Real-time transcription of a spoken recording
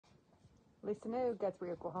Lisa New,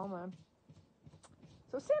 Guthrie, Oklahoma.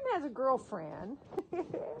 So Sam has a girlfriend,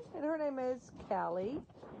 and her name is Callie,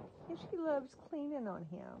 and she loves cleaning on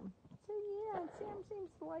him. So yeah, Sam seems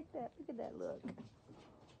to like that. Look at that look.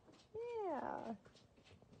 Yeah.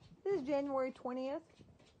 This is January 20th,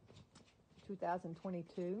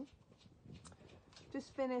 2022.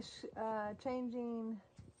 Just finished changing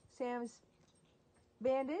Sam's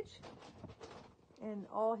bandage, and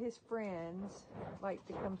all his friends like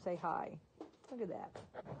to come say hi. Look at that.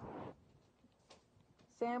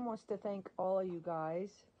 Sam wants to thank all of you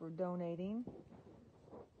guys for donating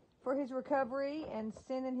for his recovery and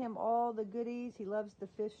sending him all the goodies. He loves the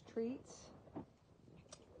fish treats.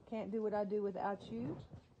 Can't do what I do without you.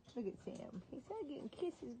 Look at Sam. He's not getting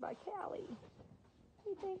kisses by Callie. What do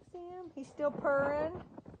you think, Sam? He's still purring.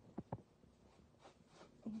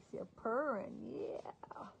 He's still purring,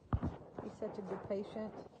 yeah. He's such a good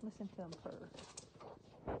patient. Listen to him purr.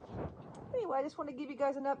 Anyway, I just want to give you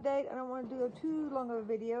guys an update. I don't want to do too long of a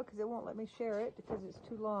video because it won't let me share it because it's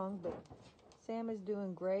too long. But Sam is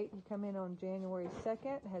doing great. He came in on January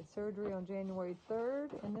 2nd, had surgery on January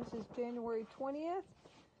 3rd, and this is January 20th.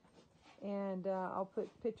 And I'll put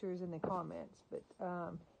pictures in the comments, but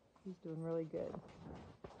he's doing really good.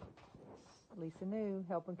 Lisa New,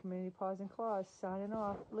 helping Community Paws and Claws, signing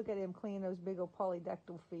off. Look at him cleaning those big old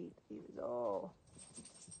polydactyl feet.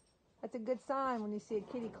 That's a good sign when you see a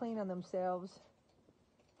kitty clean on themselves.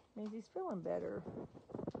 Means he's feeling better.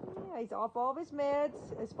 Yeah, he's off all of his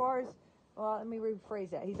meds as far as, well, let me rephrase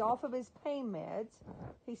that. He's off of his pain meds.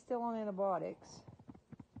 He's still on antibiotics.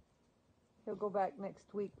 He'll go back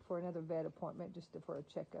next week for another vet appointment just for a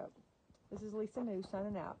checkup. This is Lisa New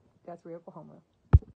signing out. Guthrie, Oklahoma.